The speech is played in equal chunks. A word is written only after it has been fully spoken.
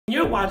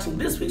watching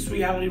this week's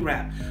Reality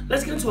Wrap.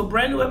 Let's get into a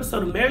brand new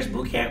episode of Marriage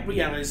Bootcamp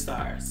Reality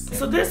Stars.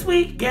 So this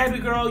week, Gabby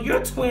girl,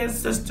 your twin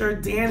sister,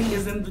 Dani,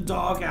 is in the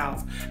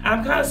doghouse.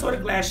 I'm kind of sort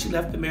of glad she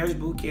left the Marriage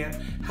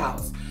Bootcamp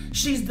house.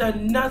 She's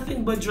done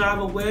nothing but drive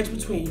a wedge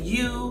between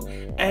you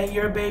and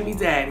your baby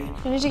daddy.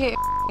 You need to get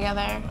your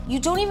together. You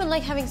don't even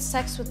like having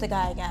sex with the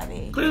guy,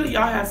 Gabby. Clearly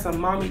y'all have some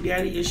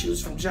mommy-daddy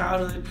issues from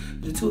childhood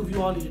the two of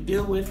you all need to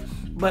deal with.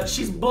 But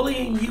she's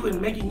bullying you and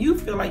making you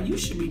feel like you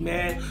should be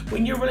mad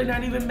when you're really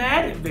not even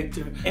mad at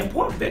Victor. And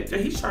poor Victor,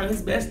 he's trying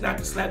his best not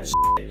to slap the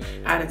shit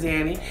out of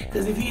Dani.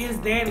 Because if he is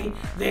Dani,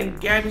 then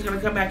Gabby's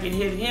gonna come back and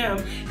hit him,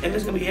 and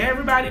there's gonna be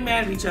everybody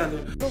mad at each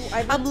other.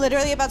 I'm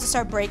literally about to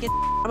start breaking.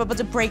 I'm about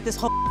to break this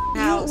whole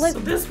house. So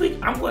this week,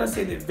 I'm gonna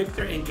say that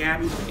Victor and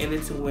Gabby were in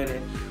it to win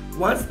it.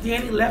 Once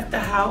Dani left the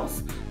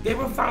house, they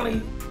were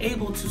finally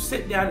able to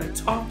sit down and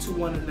talk to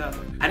one another.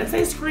 I didn't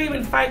say scream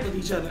and fight with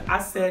each other.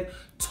 I said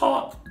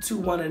talk to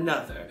one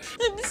another.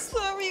 I'm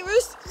sorry, it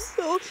was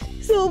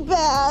so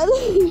bad.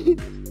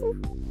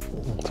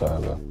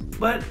 Sorry.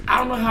 But I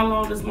don't know how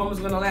long this moment's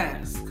gonna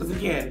last. Because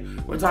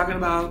again, we're talking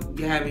about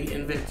Gabby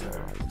and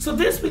Victor. So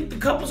this week, the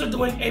couples are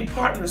doing a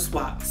partner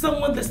swap.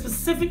 Someone that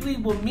specifically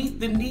will meet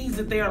the needs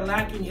that they are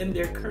lacking in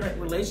their current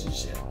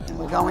relationship.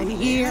 We're going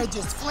here,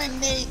 just fling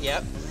me.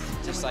 Yep.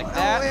 Just like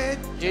that.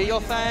 Do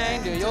your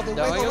thing, do your thing.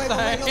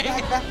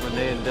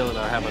 Renee and Dylan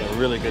are having a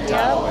really good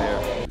time over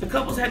here. The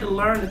couples had to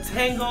learn the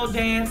tango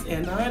dance,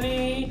 and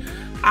honey,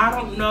 I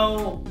don't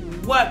know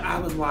what I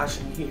was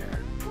watching here.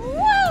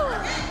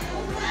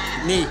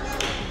 Knee.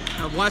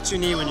 Watch your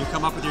knee when you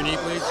come up with your knee,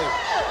 please.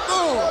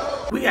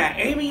 We got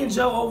Amy and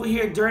Joe over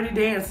here dirty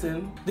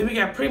dancing. Then we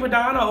got Prima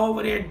Donna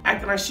over there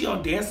acting like she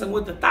on Dancing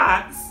with the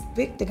Thoughts.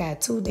 Victor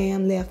got 2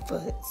 damn left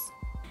foots.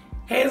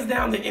 Hands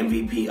down, the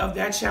MVP of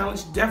that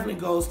challenge definitely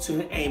goes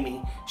to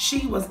Amy.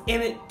 She was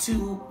in it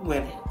to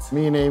win it.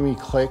 Me and Amy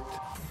clicked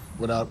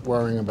without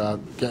worrying about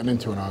getting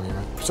into an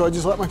argument. So I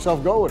just let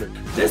myself go with it.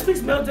 This week's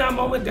meltdown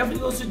moment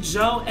definitely goes to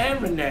Joe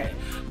and Renee.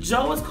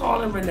 Joe is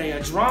calling Renee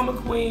a drama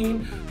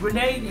queen.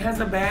 Renee has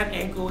a bad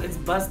ankle, it's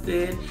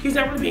busted. He's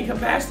not really being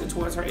compassionate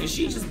towards her, and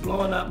she's just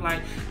blowing up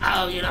like,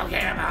 oh, you don't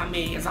care about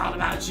me, it's all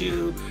about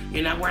you.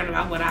 You're not worrying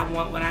about what I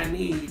want, what I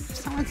need.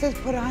 Someone says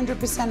put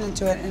 100%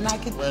 into it, and I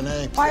could...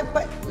 Renee. Why,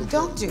 but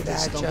don't do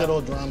that, Don't Joe. get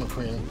all drama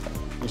queen.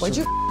 What'd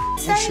you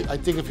say? I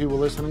think if you were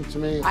listening to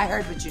me... I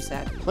heard what you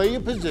said. Play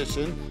your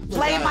position.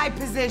 Play my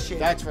position.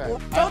 That's right.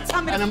 Don't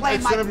tell me to play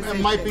my position.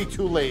 It might be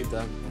too late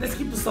then. Let's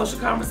keep the social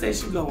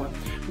conversation going.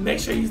 Make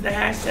sure you use the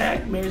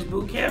hashtag Marriage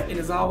Bootcamp. And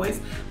as always,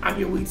 I'm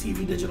your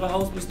WeTV digital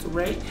host, Misster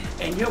Ray,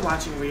 and you're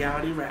watching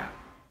Reality Wrap.